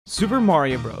Super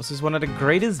Mario Bros. Is one of the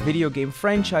greatest video game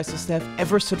franchises to have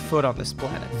ever set foot on this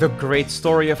planet. The great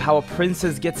story of how a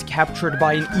princess gets captured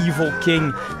by an evil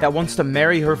king that wants to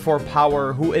marry her for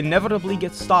power, who inevitably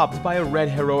gets stopped by a red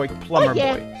heroic plumber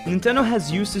boy. Nintendo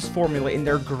has used this formula in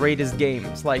their greatest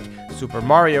games, like Super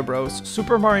Mario Bros.,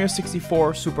 Super Mario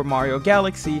 64, Super Mario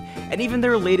Galaxy, and even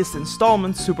their latest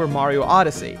installment, Super Mario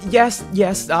Odyssey.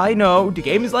 Yes, I know, the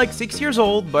game is like 6 years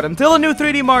old, but until a new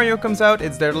 3D Mario comes out,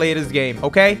 it's their latest game,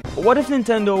 okay? What if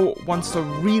Nintendo wants to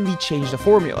really change the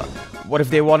formula? What if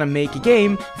they want to make a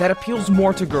game that appeals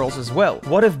more to girls as well?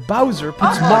 What if Bowser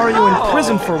puts Mario in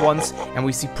prison for once, and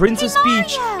we see Princess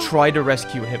Peach try to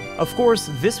rescue him? Of course,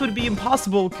 this would be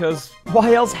impossible, because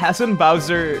why else hasn't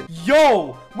Bowser...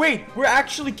 Yo! Wait, we're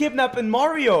actually kidnapping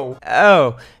Mario!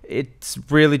 Oh, it's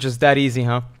really just that easy,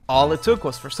 huh? All it took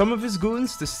was for some of his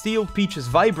goons to steal Peach's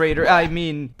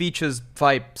Peach's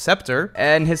Vibe Scepter,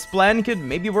 and his plan could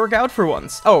maybe work out for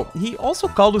once. Oh, he also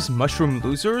called us mushroom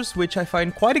losers, which I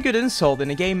find quite a good insult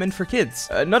in a game meant for kids.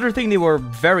 Another thing they were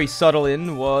very subtle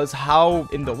in was how,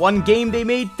 in the one game they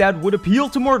made that would appeal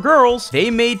to more girls, they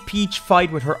made Peach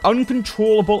fight with her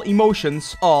uncontrollable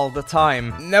emotions all the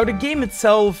time. Now, the game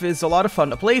itself is a lot of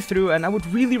fun to play through, and I would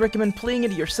really recommend playing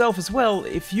it yourself as well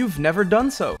if you've never done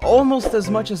so. Almost as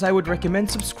much as I would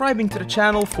recommend subscribing to the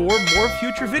channel for more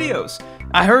future videos.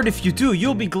 I heard if you do,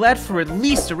 you'll be glad for at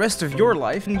least the rest of your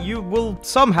life, and you will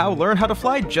somehow learn how to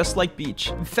fly just like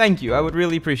Peach. Thank you, I would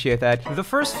really appreciate that. The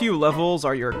first few levels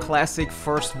are your classic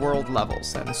first world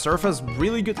levels, and serve as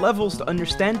really good levels to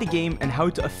understand the game and how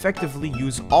to effectively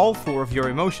use all four of your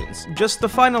emotions. Just the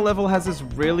final level has this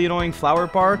really annoying flower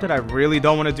part that I really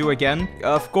don't want to do again.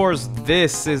 Of course,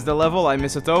 this is the level I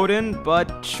miss a toad in,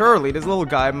 but surely this little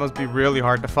guy must be really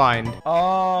hard to find.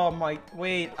 Oh my,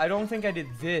 wait, I don't think I did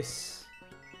this.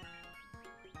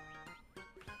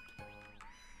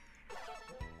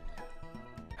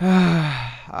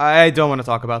 I don't want to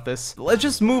talk about this. Let's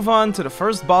just move on to the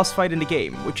first boss fight in the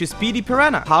game, which is Petey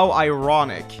Piranha. How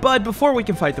ironic. But before we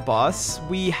can fight the boss,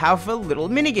 we have a little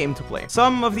minigame to play.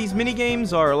 Some of these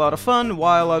minigames are a lot of fun,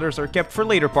 while others are kept for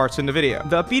later parts in the video.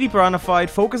 The Petey Piranha fight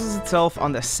focuses itself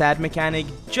on the sad mechanic,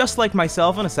 just like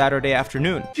myself on a Saturday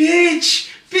afternoon.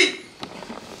 Peach!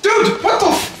 Dude, what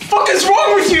the fuck is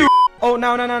wrong with you? Oh,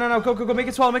 no, go, make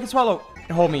it swallow.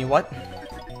 Hold me, what?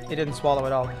 It didn't swallow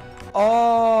at all.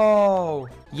 Oh,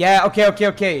 yeah,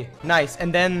 okay, nice.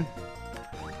 And then,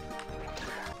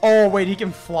 oh wait, he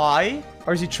can fly?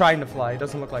 Or is he trying to fly? It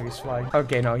doesn't look like he's flying.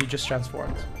 Okay, no, he just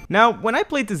transformed. Now, when I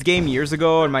played this game years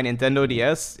ago on my Nintendo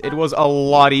DS, it was a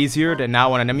lot easier than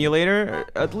now on an emulator.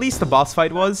 At least the boss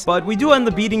fight was. But we do end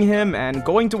up beating him and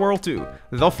going to World 2,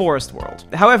 the Forest World.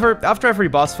 However, after every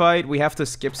boss fight, we have to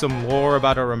skip some lore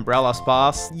about our Umbrella's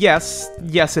boss. Yes,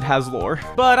 it has lore.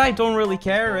 But I don't really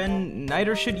care, and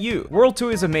neither should you. World 2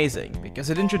 is amazing, because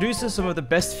it introduces some of the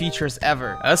best features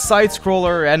ever. A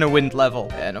side-scroller and a wind level.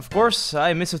 And of course,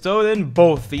 I miss a toad in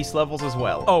both these levels as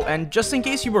well. Oh, and just in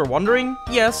case you were wondering,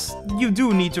 yes, you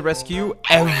do need to rescue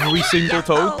every single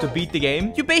toad to beat the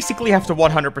game. You basically have to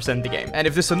 100% the game. And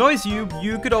if this annoys you,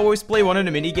 you could always play one of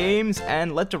the mini games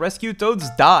and let the rescued toads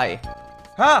die.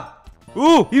 Ha!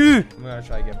 Ooh! I'm gonna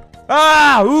try again.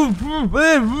 Ah!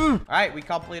 Alright, we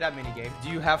can't play that mini game. Do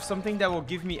you have something that will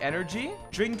give me energy?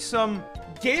 Drink some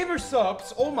gamer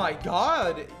subs. Oh my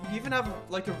god. You even have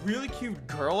like a really cute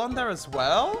girl on there as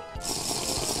well?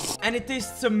 And it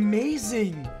tastes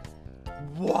amazing.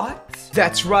 What?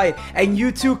 That's right, and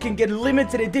you too can get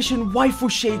limited edition waifu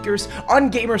shakers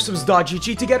on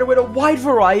gamersubs.gg together with a wide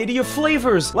variety of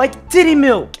flavors like Titty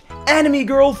Milk, Anime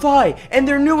Girl Thigh, and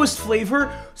their newest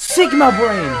flavor, Sigma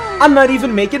Brain. I'm not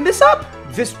even making this up.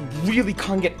 This really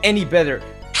can't get any better.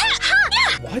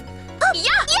 What?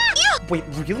 Wait,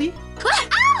 really?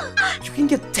 You can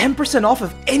get 10% off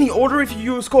of any order if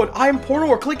you use code iamporro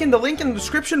or click in the link in the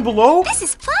description below. This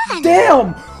is fun!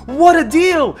 Damn! What a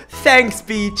deal! Thanks,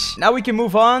 Peach! Now we can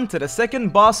move on to the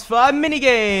second boss fight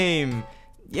minigame!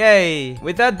 Yay!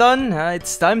 With that done,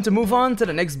 it's time to move on to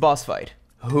the next boss fight.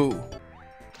 Who?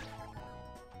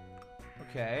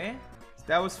 Okay.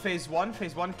 That was phase 1.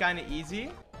 Phase 1 kinda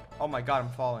easy. Oh my god, I'm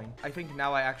falling. I think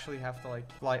now I actually have to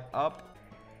like fly up.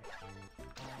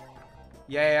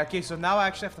 Yeah, okay, so now I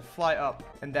actually have to fly up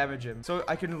and damage him. So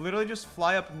I can literally just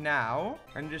fly up now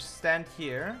and just stand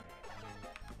here.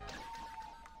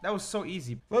 That was so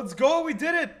easy. Let's go, we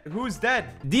did it! Who's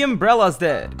dead? The Umbrella's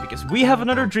dead, because we have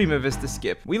another dream of us to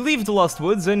skip. We leave the Lost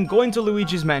Woods and go into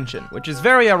Luigi's mansion, which is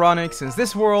very ironic since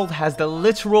this world has the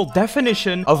literal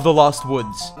definition of the Lost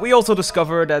Woods. We also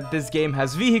discover that this game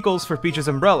has vehicles for Peach's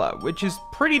umbrella, which is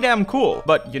pretty damn cool.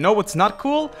 But you know what's not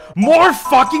cool? More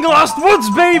fucking Lost Woods,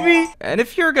 baby! And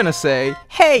if you're gonna say,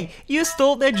 hey, you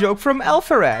stole that joke from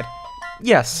Alpharad.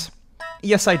 Yes.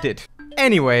 Yes, I did.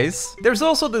 Anyways, there's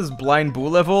also this blind boo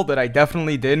level that I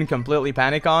definitely didn't completely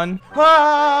panic on.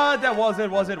 Ah, that was it.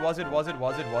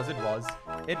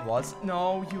 It was.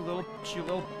 No, you little bitch.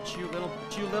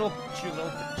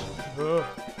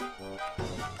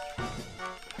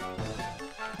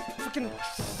 Freaking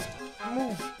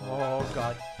move. Oh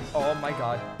god. Oh my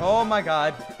god. Oh my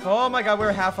god. Oh my god,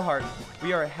 we're half a heart.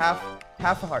 We are half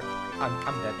a heart.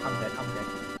 I'm dead.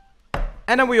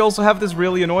 And then we also have this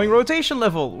really annoying rotation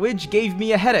level, which gave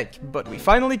me a headache, but we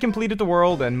finally completed the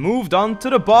world and moved on to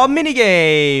the ball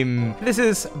minigame. This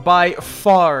is by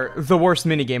far the worst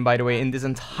minigame, by the way, in this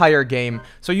entire game.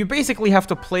 So you basically have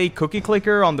to play cookie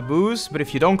clicker on the boos, but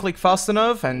if you don't click fast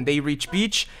enough and they reach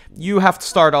Peach, you have to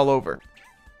start all over.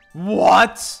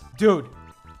 What? Dude,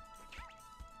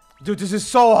 this is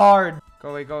so hard. Go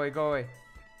away.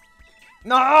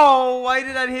 No, why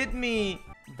did that hit me?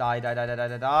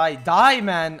 Die,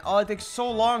 man. Oh, it takes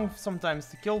so long sometimes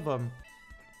to kill them.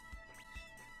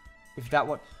 If that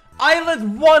one... I let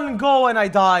one go and I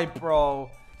die, bro.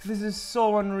 This is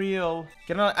so unreal.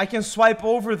 I can swipe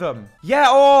over them. Yeah,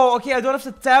 oh, okay, I don't have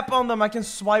to tap on them. I can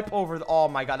swipe over them. Oh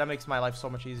my god, that makes my life so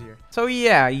much easier. So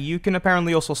yeah, you can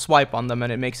apparently also swipe on them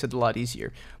and it makes it a lot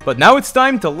easier. But now it's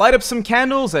time to light up some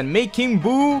candles and make King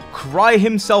Boo cry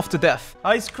himself to death.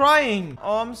 Oh, he's crying.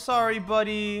 Oh, I'm sorry,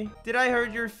 buddy. Did I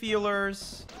hurt your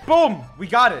feelers? Boom, we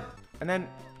got it. And then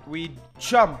we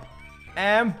jump.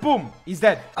 And boom, he's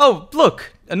dead. Oh,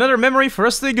 look, another memory for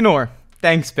us to ignore.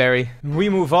 Thanks, Barry. We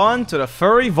move on to the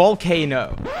Furry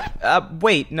Volcano.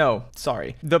 Wait, no,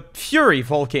 sorry. The Fury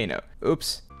Volcano.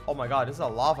 Oops. Oh my god, this is a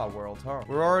lava world, huh?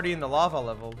 We're already in the lava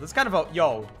level. This is kind of a...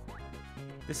 Yo.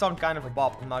 This sounds kind of a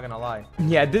bop, I'm not gonna lie.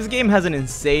 Yeah, this game has an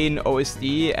insane OST,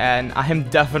 and I am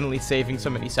definitely saving so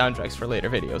many soundtracks for later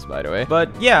videos, by the way. But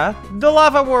yeah, the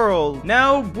lava world.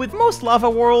 Now, with most lava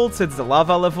worlds, it's the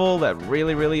lava level that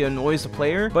really annoys the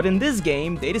player. But in this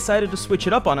game, they decided to switch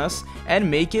it up on us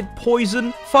and make it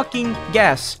poison fucking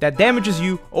gas that damages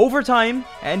you over time.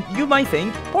 And you might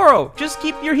think, Porro, just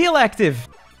keep your heal active.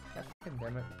 God fucking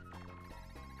damn it.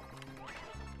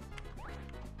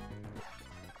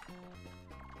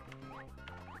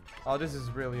 Oh, this is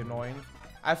really annoying.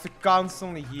 I have to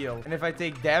constantly heal. And if I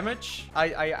take damage,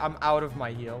 I'm out of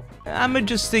my heal. I'ma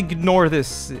just ignore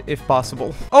this if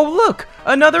possible. Oh, look!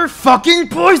 Another fucking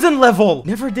poison level!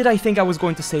 Never did I think I was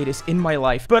going to say this in my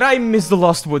life, but I miss the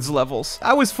Lost Woods levels.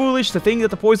 I was foolish to think that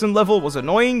the poison level was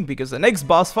annoying because the next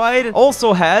boss fight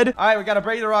also had... Alright, we gotta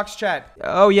break the rocks, chat.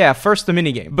 Oh yeah, first the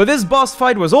minigame. But this boss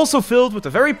fight was also filled with the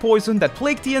very poison that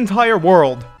plagued the entire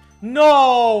world.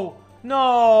 No!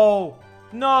 No!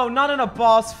 No, not in a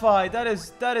boss fight. That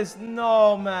is,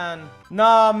 no, man.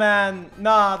 Nah, man.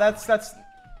 Nah, that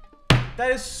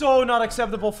is so not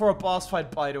acceptable for a boss fight,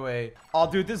 by the way.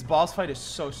 Oh, dude, this boss fight is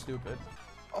so stupid.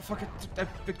 Oh, fuck it. I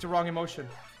picked the wrong emotion.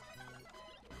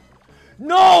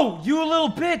 No, you little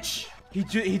bitch. He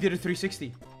did a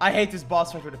 360. I hate this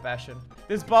boss fight with a passion.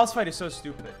 This boss fight is so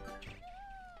stupid.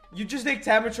 You just take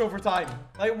damage over time.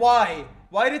 Like, why?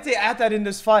 Why did they add that in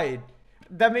this fight?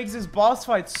 That makes this boss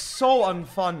fight so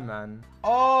unfun, man.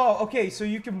 Oh, okay, so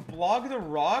you can block the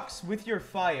rocks with your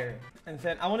fire. And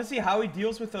then I want to see how he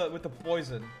deals with the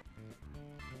poison.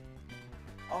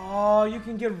 Oh, you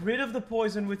can get rid of the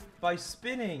poison by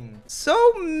spinning.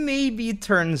 So maybe it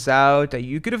turns out that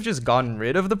you could have just gotten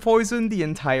rid of the poison the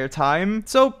entire time.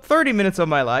 So 30 minutes of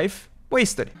my life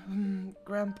wasted.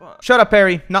 Grandpa. Shut up,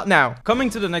 Perry. Not now. Coming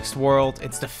to the next world,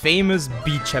 it's the famous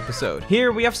beach episode.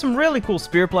 Here we have some really cool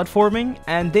spear platforming,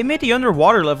 and they made the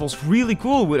underwater levels really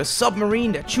cool with a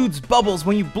submarine that shoots bubbles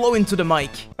when you blow into the mic.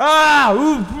 Ah!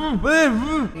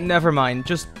 Never mind.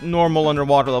 Just normal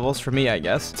underwater levels for me, I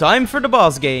guess. Time for the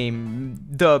boss game.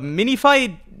 The mini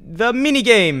fight. The mini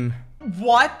game.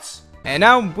 What? And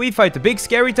now we fight the big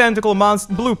scary tentacle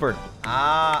monster blooper.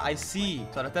 Ah, I see.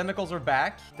 So the tentacles are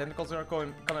back. Tentacles are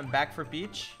coming back for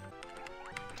Peach.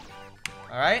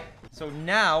 Alright. So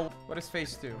now, what does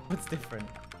Face do? What's different?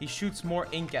 He shoots more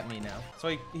ink at me now.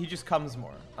 So he just comes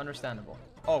more. Understandable.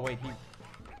 Oh, wait.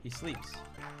 He sleeps.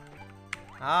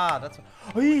 Ah, that's...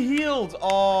 Oh, he healed.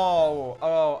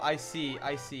 Oh, I see.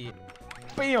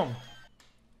 Bam.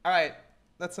 Alright.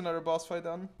 That's another boss fight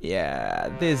done. Yeah,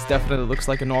 this definitely looks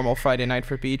like a normal Friday night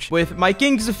for Peach. With my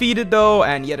kings defeated though,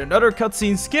 and yet another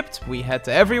cutscene skipped, we head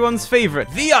to everyone's favorite,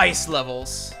 the ice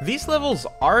levels. These levels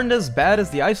aren't as bad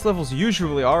as the ice levels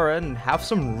usually are and have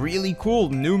some really cool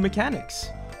new mechanics.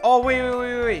 Oh,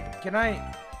 wait. Can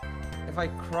I... If I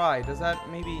cry, does that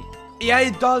maybe... Yeah,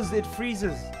 it does. It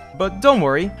freezes. But don't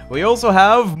worry, we also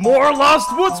have more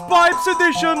Lost Woods Pipes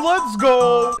edition. Let's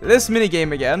go! This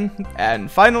minigame again. And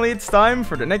finally, it's time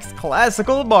for the next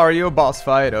classical Mario boss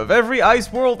fight of every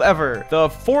ice world ever. The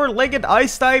four-legged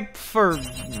ice type for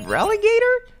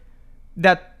Relegator?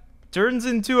 That turns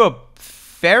into a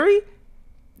fairy?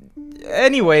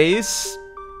 Anyways...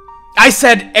 I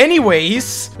said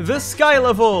anyways! The sky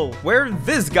level, where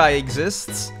this guy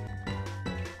exists.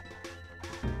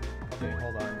 Okay,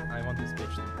 hold on. I want this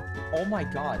bitch. Oh my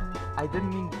god. I didn't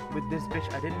mean with this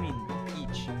bitch. I didn't mean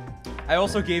Peach. I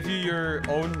also gave you your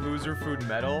own loser food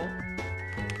medal.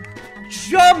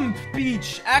 Jump,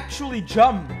 Peach! Actually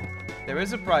jump! There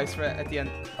is a prize for at the end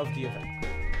of the event.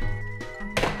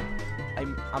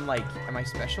 I'm like, am I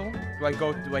special?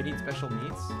 Do I need special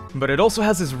needs? But it also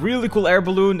has this really cool air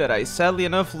balloon that I sadly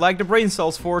enough lack the brain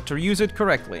cells for to use it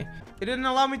correctly. It didn't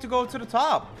allow me to go to the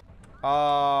top.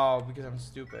 Oh, because I'm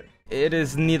stupid. It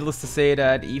is needless to say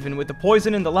that even with the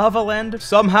poison in the lava land,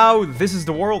 somehow this is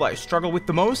the world I struggle with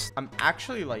the most. I'm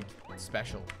actually like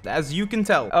special, as you can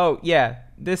tell. Oh yeah,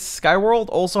 this sky world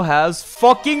also has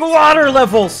fucking water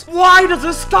levels. Why does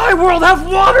the sky world have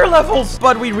water levels?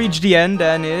 But we reached the end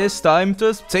and it is time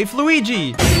to save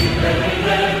Luigi.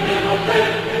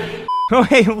 Oh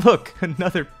hey, look,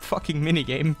 another fucking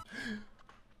minigame.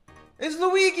 It's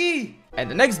Luigi! And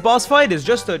the next boss fight is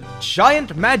just a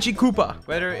giant Magic Koopa.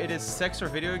 Whether it is sex or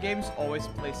video games, always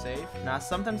play safe. Nah,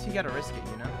 sometimes you gotta risk it,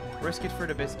 you know? Risk it for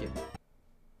the biscuit.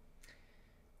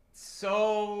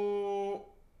 So...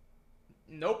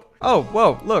 Nope. Oh,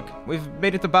 whoa, look. We've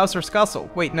made it to Bowser's castle.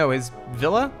 Wait, no, his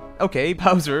villa? Okay,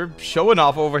 Bowser showing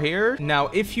off over here. Now,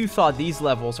 if you thought these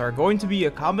levels are going to be a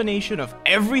combination of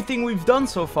everything we've done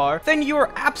so far, then you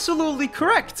are absolutely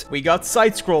correct. We got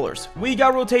side-scrollers, we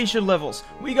got rotation levels,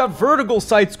 we got vertical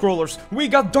side-scrollers, we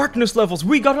got darkness levels,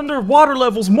 we got underwater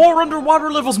levels, more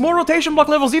rotation block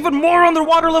levels, even more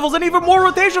underwater levels, and even more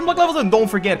rotation block levels, and don't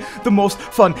forget the most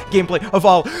fun gameplay of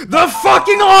all, the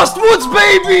fucking Lost Woods,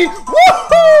 baby!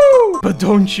 Woohoo! But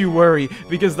don't you worry,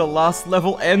 because the last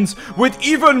level ends with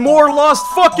even more Lost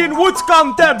fucking Woods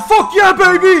content. Fuck yeah,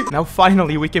 baby! Now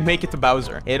finally we can make it to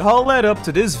Bowser. It all led up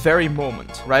to this very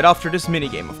moment, right after this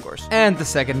minigame, of course. And the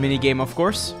second minigame, of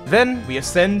course. Then we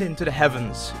ascend into the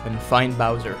heavens and find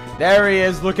Bowser. There he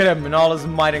is, look at him in all his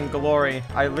might and glory.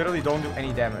 I literally don't do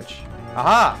any damage.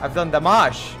 Aha, I've done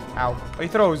damage. Ow. He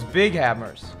throws big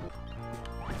hammers.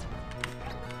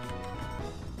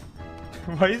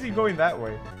 Why is he going that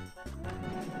way?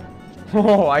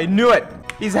 Oh, I knew it.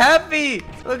 He's happy.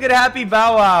 Look at Happy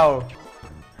Bow Wow.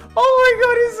 Oh my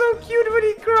god, he's so cute when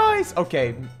he cries.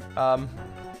 Okay.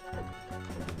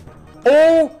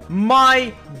 Oh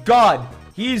my god.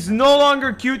 He's no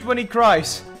longer cute when he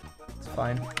cries. It's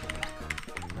fine.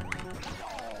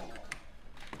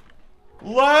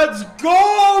 Let's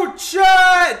go,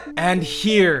 chat! And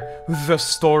here, the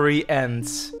story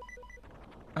ends.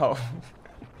 Oh.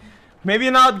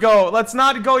 Maybe not go. Let's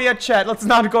not go yet, chat. Let's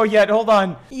not go yet. Hold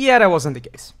on. Yeah, that wasn't the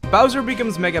case. Bowser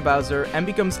becomes Mega Bowser and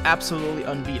becomes absolutely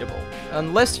unbeatable.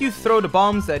 Unless you throw the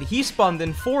bombs that he spawned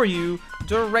in for you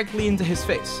directly into his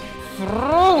face.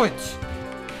 Throw it!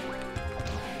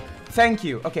 Thank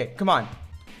you. Okay, come on.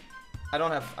 I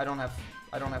don't have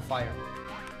fire.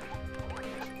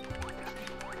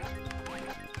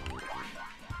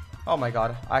 Oh my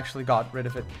god, I actually got rid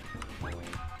of it.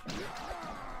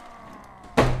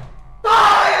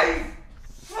 I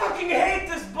fucking hate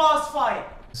this boss fight!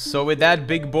 So with that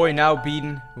big boy now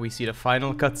beaten, we see the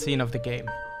final cutscene of the game.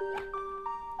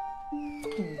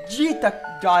 Yeet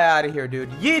that guy out of here, dude.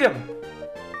 Yeet him!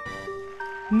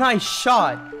 Nice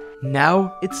shot!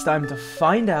 Now it's time to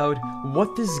find out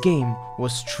what this game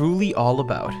was truly all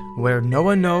about. Where no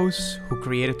one knows who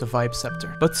created the Vibe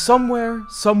Scepter. But somewhere,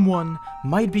 someone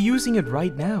might be using it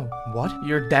right now. What?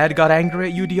 Your dad got angry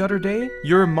at you the other day?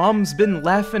 Your mom's been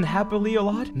laughing happily a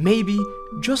lot? Maybe,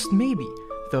 just maybe,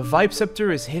 the Vibe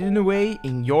Scepter is hidden away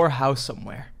in your house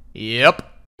somewhere. Yep.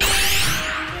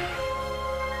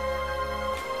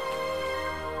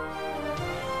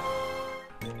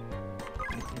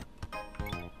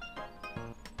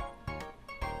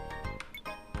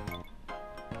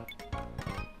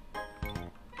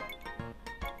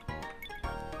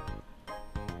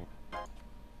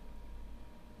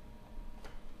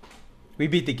 We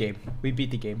beat the game. We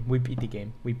beat the game. We beat the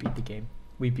game. We beat the game.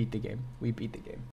 We beat the game. We beat the game.